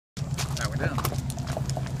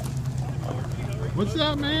What's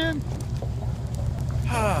up, man?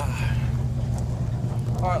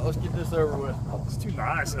 Alright, let's get this over with. It's too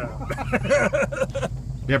nice out.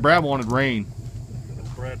 Yeah, Brad wanted rain.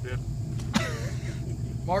 Brad did.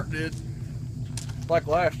 Mark did. Like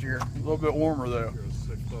last year. A little bit warmer though. You're a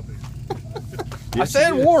sick puppy. I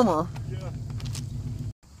said warmer. Yeah.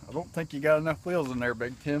 I don't think you got enough wheels in there,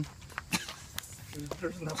 Big Tim.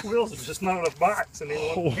 There's enough wheels, there's just not enough bikes, and he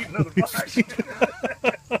won't beat another bike.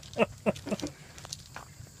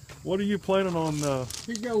 What are you planning on?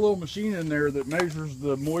 He's got a little machine in there that measures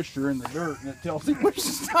the moisture in the dirt, and it tells him which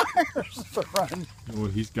tires to run. Well,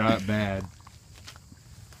 he's got it bad.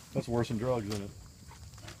 That's worse than drugs, isn't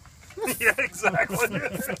it? Yeah, exactly.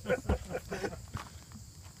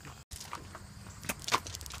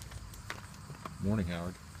 Morning,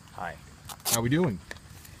 Howard. Hi. How we doing?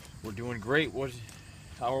 We're doing great.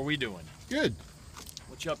 How are we doing? Good.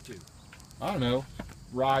 What you up to? I don't know.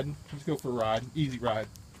 Riding. Let's go for a ride. Easy ride.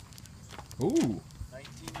 Ooh.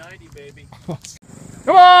 1990, baby.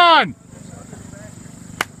 Come on!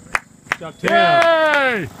 Top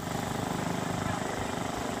 10.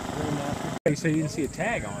 Yay! So you didn't see a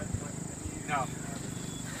tag on? No.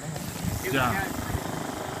 Yeah.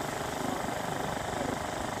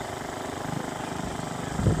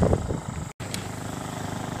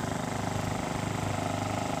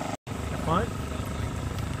 Fun?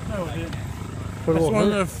 No, it didn't. That's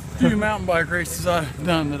one of the few mountain bike races I've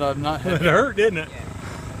done that I've not It had. hurt, didn't it?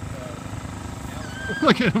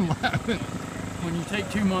 Look at him laughing. When you take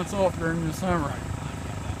 2 months off during the summer,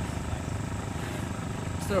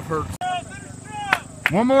 stuff hurts.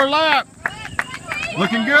 One more lap.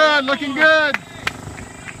 Looking good, looking good.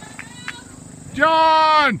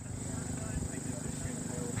 John!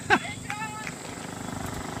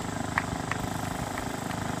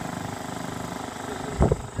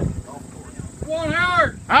 Come on,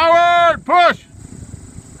 Howard! Howard, push!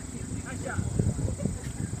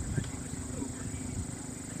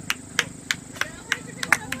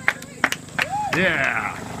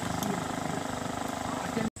 Yeah.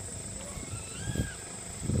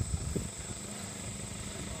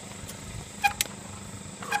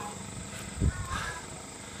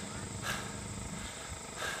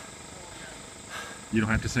 You don't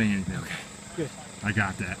have to say anything. Okay, good. I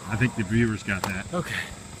got that. I think the viewers got that. Okay.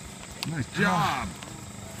 Nice job.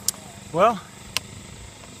 Well,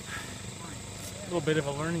 a little bit of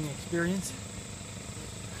a learning experience.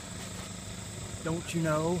 Don't you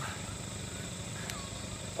know?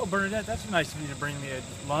 Oh, Bernadette, that's nice of you to bring me a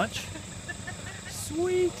lunch.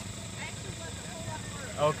 Sweet.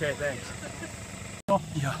 Okay, thanks. Oh,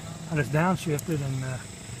 yeah, I just downshifted and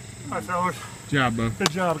hi fellas. Good job, Bo. Good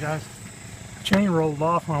job, guys. Chain rolled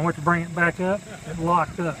off when I went to bring it back up. It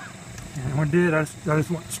locked up. And when it did, I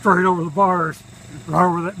just went straight over the bars, right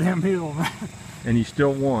over that damn hill. And you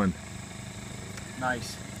still won.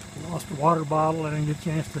 Nice. Lost a water bottle. I didn't get a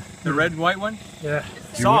chance to. The red and white one? Yeah.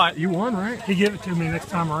 Saw it. You won, right? He give it to me next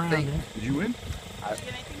time around. Thank Yeah. Did you win? I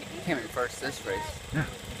came in first this race. Yeah.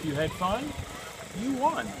 If you had fun, you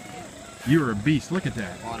won. You were a beast. Look at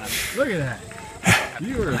that. On a Look at that.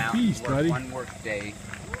 You were a mountain, beast, buddy. One work day.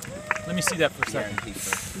 Let me see that for a second. Guaranteed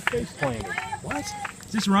first. Your face planted. What?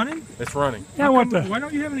 Is this running? It's running. Yeah, I went to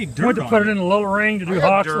don't you have any put it in a little ring to do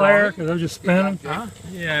hawks dirt on layer it. because I was just spinning. Huh?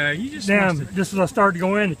 Yeah, you just Then just as I started to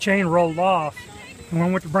go in, the chain rolled off, and when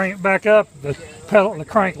I went to bring it back up, the pedal and the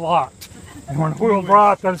crank locked. And when the wheel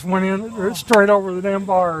dropped, I just went in straight over the damn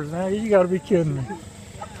bars. Now you got to be kidding me.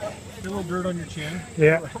 a little dirt on your chin.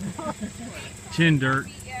 Yeah. Chin dirt.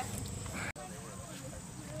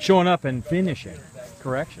 Showing up and finishing.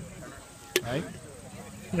 Correction. Right?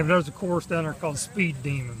 Yeah, but there's a course down there called Speed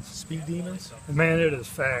Demons. Speed Demons? And man, it is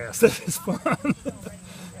fast. It is fun.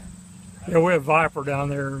 Yeah, we have Viper down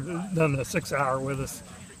there, done the 6 hour with us.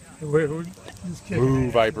 We just kicking Moo,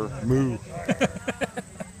 ass. Viper. Moo.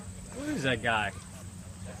 Where is that guy?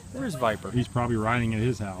 Where's Viper? He's probably riding at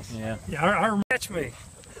his house. Yeah. Yeah, I remember catch me.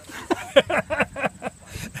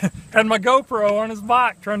 Had my GoPro on his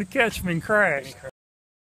bike trying to catch me and crash.